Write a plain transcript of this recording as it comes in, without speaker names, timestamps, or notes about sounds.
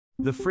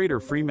The freighter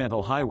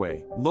Fremantle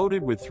Highway,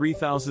 loaded with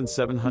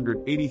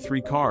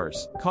 3,783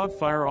 cars, caught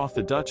fire off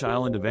the Dutch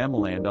island of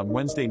Ameland on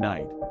Wednesday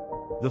night.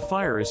 The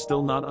fire is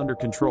still not under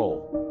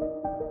control.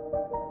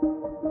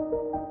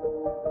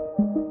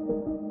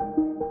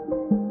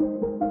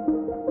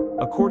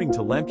 According to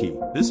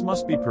Lemke, this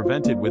must be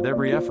prevented with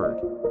every effort.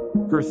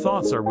 Her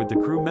thoughts are with the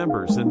crew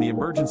members and the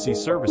emergency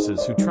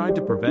services who tried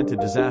to prevent a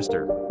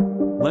disaster.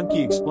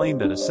 Lemke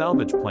explained that a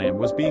salvage plan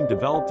was being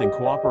developed in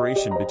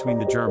cooperation between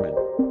the German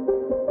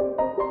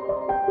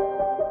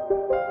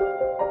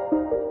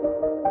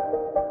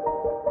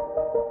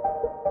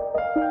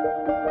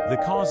The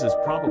cause is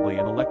probably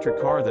an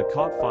electric car that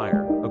caught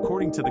fire,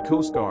 according to the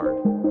Coast Guard.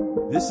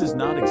 This is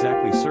not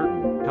exactly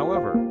certain,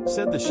 however,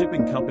 said the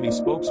shipping company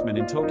spokesman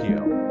in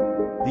Tokyo.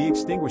 The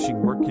extinguishing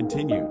work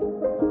continued.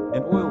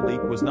 An oil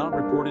leak was not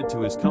reported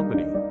to his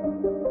company,